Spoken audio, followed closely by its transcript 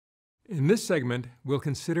In this segment, we'll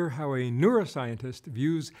consider how a neuroscientist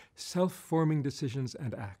views self-forming decisions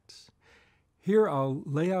and acts. Here I'll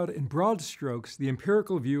lay out in broad strokes the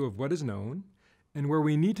empirical view of what is known, and where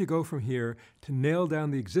we need to go from here to nail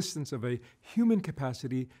down the existence of a human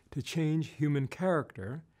capacity to change human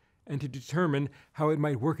character and to determine how it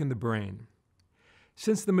might work in the brain.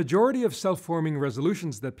 Since the majority of self-forming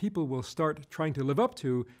resolutions that people will start trying to live up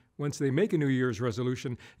to once they make a New Year's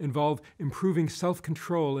resolution involve improving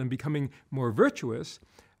self-control and becoming more virtuous,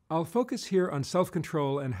 I'll focus here on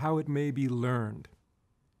self-control and how it may be learned.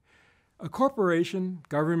 A corporation,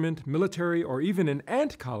 government, military, or even an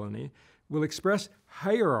ant colony will express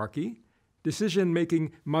hierarchy,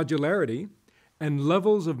 decision-making modularity, and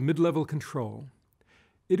levels of mid-level control.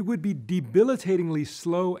 It would be debilitatingly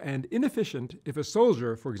slow and inefficient if a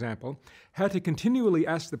soldier, for example, had to continually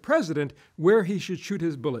ask the president where he should shoot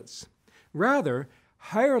his bullets. Rather,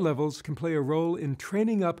 higher levels can play a role in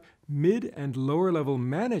training up mid- and lower-level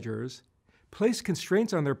managers, place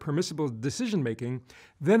constraints on their permissible decision-making,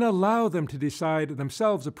 then allow them to decide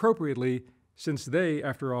themselves appropriately, since they,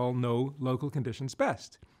 after all, know local conditions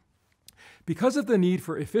best. Because of the need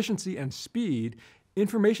for efficiency and speed,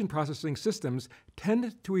 information processing systems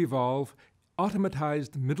tend to evolve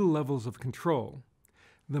automatized middle levels of control.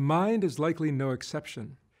 The mind is likely no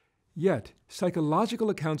exception. Yet, psychological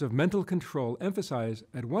accounts of mental control emphasize,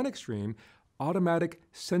 at one extreme, automatic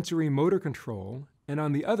sensory motor control, and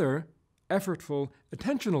on the other, effortful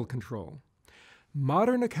attentional control.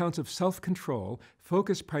 Modern accounts of self-control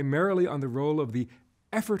focus primarily on the role of the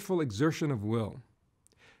effortful exertion of will,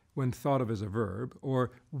 when thought of as a verb,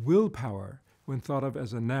 or willpower, when thought of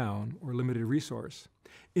as a noun or limited resource,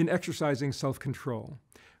 in exercising self-control.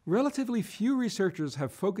 Relatively few researchers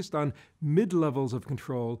have focused on mid-levels of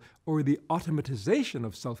control or the automatization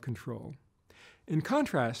of self-control. In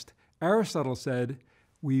contrast, Aristotle said,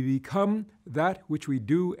 "We become that which we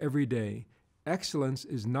do every day. Excellence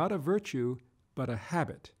is not a virtue, but a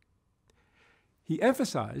habit." He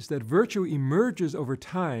emphasized that virtue emerges over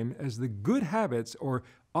time as the good habits or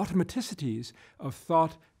automaticities of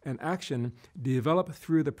thought and action develop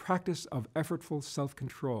through the practice of effortful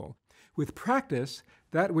self-control. With practice,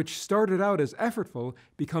 that which started out as effortful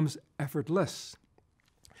becomes effortless.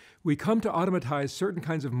 We come to automatize certain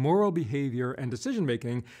kinds of moral behavior and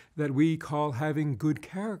decision-making that we call having good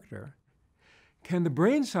character. Can the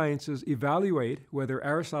brain sciences evaluate whether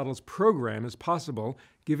Aristotle's program is possible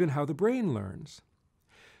given how the brain learns?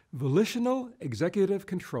 Volitional executive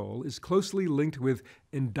control is closely linked with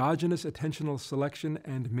endogenous attentional selection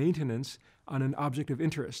and maintenance on an object of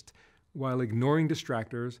interest, while ignoring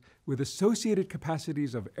distractors, with associated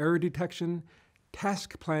capacities of error detection,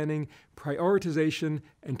 task planning, prioritization,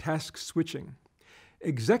 and task switching.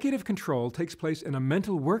 Executive control takes place in a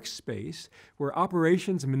mental workspace where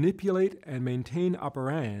operations manipulate and maintain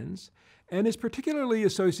operands, and is particularly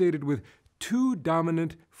associated with two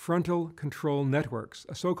dominant frontal control networks,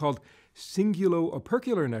 a so-called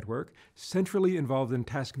cingulo-opercular network, centrally involved in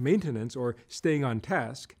task maintenance or staying on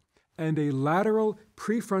task, and a lateral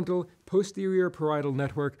prefrontal posterior parietal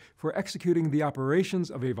network for executing the operations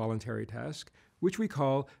of a voluntary task, which we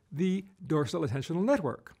call the dorsal attentional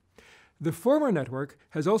network. The former network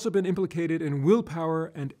has also been implicated in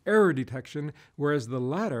willpower and error detection, whereas the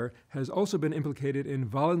latter has also been implicated in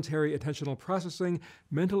voluntary attentional processing,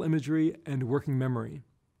 mental imagery, and working memory.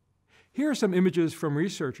 Here are some images from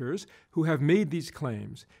researchers who have made these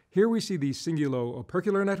claims. Here we see the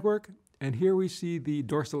cingulo-opercular network, and here we see the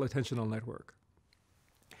dorsal attentional network.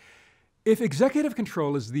 If executive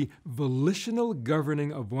control is the volitional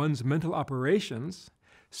governing of one's mental operations,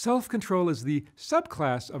 self-control is the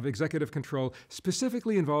subclass of executive control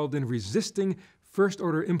specifically involved in resisting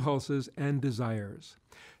first-order impulses and desires.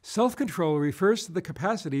 Self-control refers to the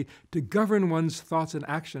capacity to govern one's thoughts and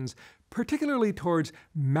actions, particularly towards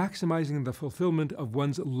maximizing the fulfillment of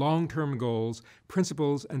one's long-term goals,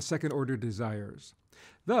 principles, and second-order desires.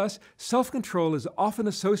 Thus, self-control is often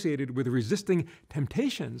associated with resisting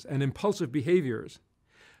temptations and impulsive behaviors.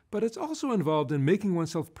 But it's also involved in making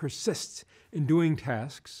oneself persist in doing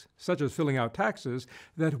tasks, such as filling out taxes,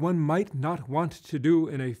 that one might not want to do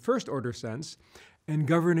in a first-order sense, and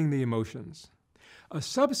governing the emotions. A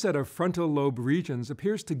subset of frontal lobe regions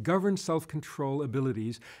appears to govern self-control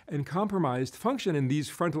abilities, and compromised function in these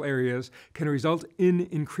frontal areas can result in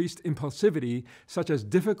increased impulsivity, such as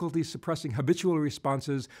difficulty suppressing habitual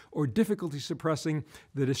responses or difficulty suppressing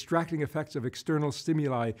the distracting effects of external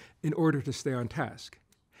stimuli in order to stay on task.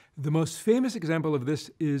 The most famous example of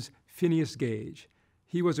this is Phineas Gage.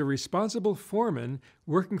 He was a responsible foreman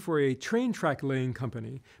working for a train track laying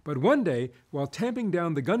company, but one day, while tamping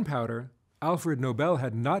down the gunpowder, Alfred Nobel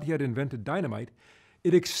had not yet invented dynamite,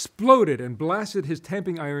 it exploded and blasted his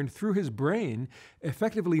tamping iron through his brain,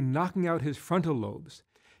 effectively knocking out his frontal lobes.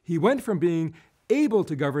 He went from being able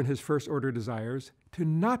to govern his first-order desires to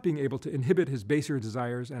not being able to inhibit his baser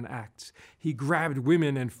desires and acts. He grabbed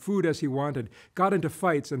women and food as he wanted, got into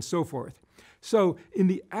fights, and so forth. So, in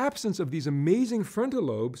the absence of these amazing frontal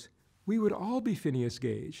lobes, we would all be Phineas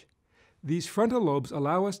Gage. These frontal lobes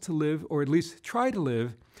allow us to live, or at least try to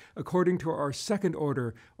live, according to our second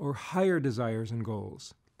order or higher desires and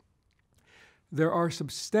goals. There are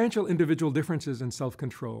substantial individual differences in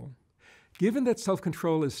self-control. Given that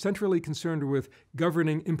self-control is centrally concerned with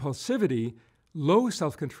governing impulsivity, low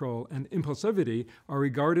self-control and impulsivity are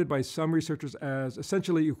regarded by some researchers as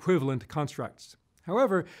essentially equivalent constructs.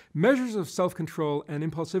 However, measures of self-control and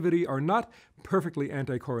impulsivity are not perfectly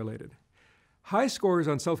anti-correlated. High scores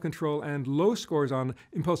on self-control and low scores on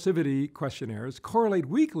impulsivity questionnaires correlate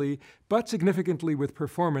weakly but significantly with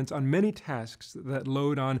performance on many tasks that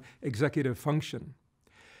load on executive function.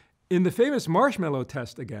 In the famous marshmallow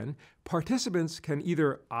test, again, participants can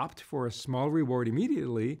either opt for a small reward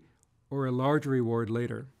immediately or a large reward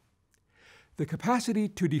later. The capacity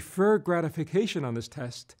to defer gratification on this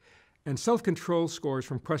test and self-control scores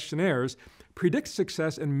from questionnaires predict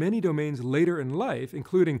success in many domains later in life,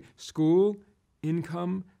 including school,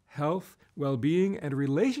 income, health, well-being, and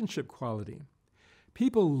relationship quality.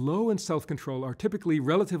 People low in self-control are typically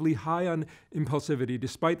relatively high on impulsivity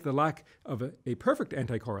despite the lack of a perfect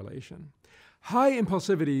anti-correlation. High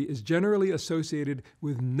impulsivity is generally associated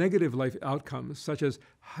with negative life outcomes such as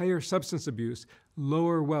higher substance abuse,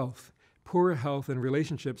 lower wealth, poorer health and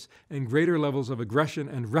relationships, and greater levels of aggression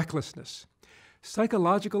and recklessness.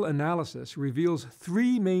 Psychological analysis reveals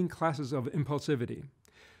three main classes of impulsivity: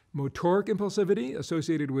 motoric impulsivity,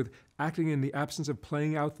 associated with acting in the absence of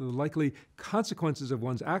playing out the likely consequences of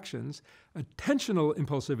one's actions; attentional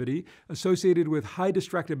impulsivity, associated with high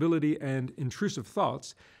distractibility and intrusive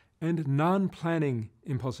thoughts; and non-planning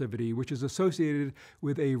impulsivity, which is associated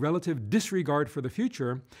with a relative disregard for the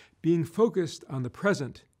future, being focused on the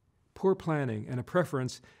present, poor planning, and a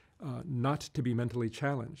preference not to be mentally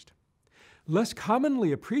challenged. Less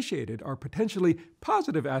commonly appreciated are potentially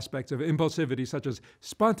positive aspects of impulsivity, such as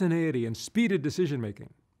spontaneity and speeded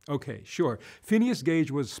decision-making. Okay, sure, Phineas Gage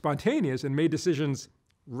was spontaneous and made decisions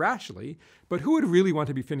rashly, but who would really want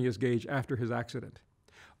to be Phineas Gage after his accident?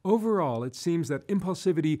 Overall, it seems that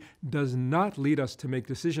impulsivity does not lead us to make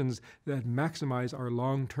decisions that maximize our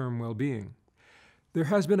long-term well-being. There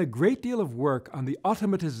has been a great deal of work on the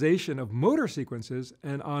automatization of motor sequences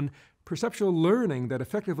and on perceptual learning that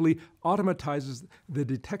effectively automatizes the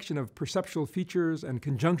detection of perceptual features and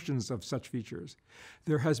conjunctions of such features.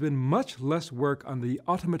 There has been much less work on the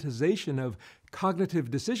automatization of cognitive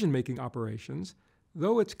decision-making operations,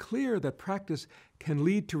 though it's clear that practice can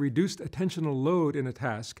lead to reduced attentional load in a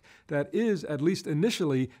task that is, at least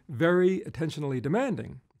initially, very attentionally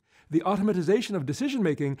demanding. The automatization of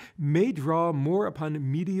decision-making may draw more upon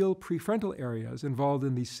medial prefrontal areas involved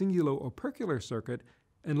in the cingulo-opercular circuit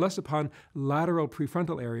and less upon lateral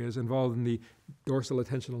prefrontal areas involved in the dorsal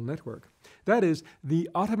attentional network. That is, the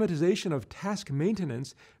automatization of task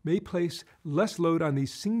maintenance may place less load on the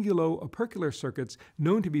cingulo-opercular circuits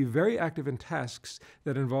known to be very active in tasks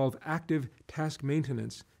that involve active task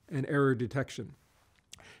maintenance and error detection.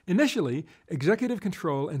 Initially, executive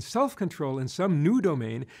control and self-control in some new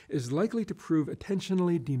domain is likely to prove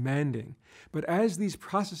attentionally demanding, but as these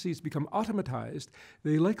processes become automatized,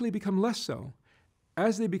 they likely become less so.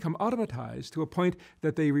 As they become automatized to a point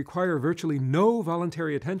that they require virtually no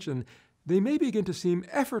voluntary attention, they may begin to seem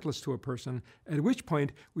effortless to a person, at which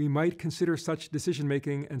point we might consider such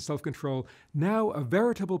decision-making and self-control now a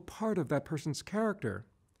veritable part of that person's character.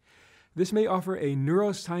 This may offer a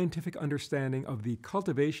neuroscientific understanding of the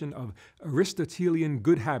cultivation of Aristotelian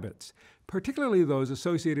good habits, particularly those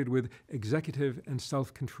associated with executive and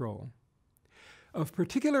self-control. Of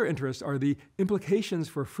particular interest are the implications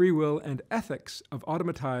for free will and ethics of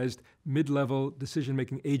automatized mid-level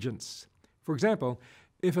decision-making agents. For example,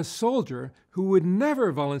 if a soldier who would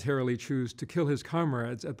never voluntarily choose to kill his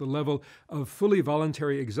comrades at the level of fully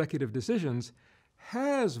voluntary executive decisions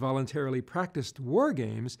has voluntarily practiced war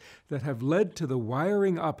games that have led to the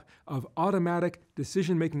wiring up of automatic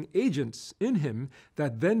decision-making agents in him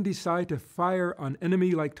that then decide to fire on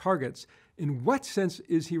enemy-like targets, in what sense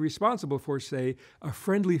is he responsible for, say, a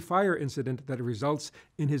friendly fire incident that results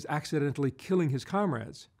in his accidentally killing his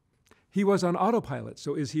comrades? He was on autopilot,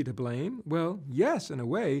 so is he to blame? Well, yes, in a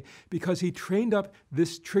way, because he trained up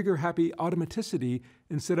this trigger-happy automaticity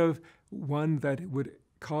instead of one that would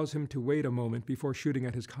cause him to wait a moment before shooting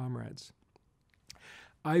at his comrades.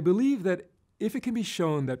 I believe that if it can be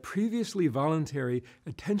shown that previously voluntary,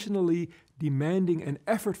 attentionally demanding and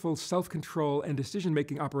effortful self-control and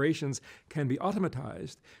decision-making operations can be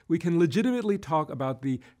automatized, we can legitimately talk about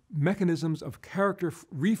the mechanisms of character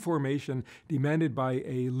reformation demanded by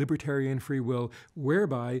a libertarian free will,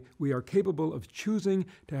 whereby we are capable of choosing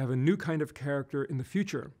to have a new kind of character in the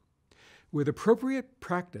future. With appropriate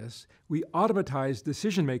practice, we automatize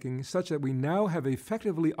decision-making such that we now have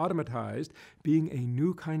effectively automatized being a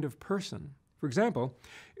new kind of person. For example,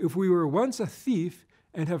 if we were once a thief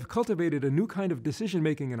and have cultivated a new kind of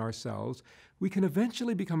decision-making in ourselves, we can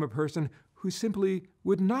eventually become a person who simply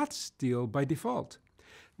would not steal by default.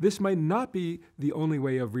 This might not be the only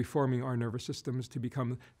way of reforming our nervous systems to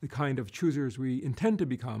become the kind of choosers we intend to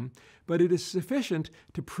become, but it is sufficient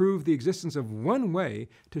to prove the existence of one way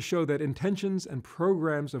to show that intentions and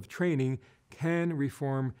programs of training can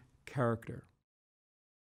reform character.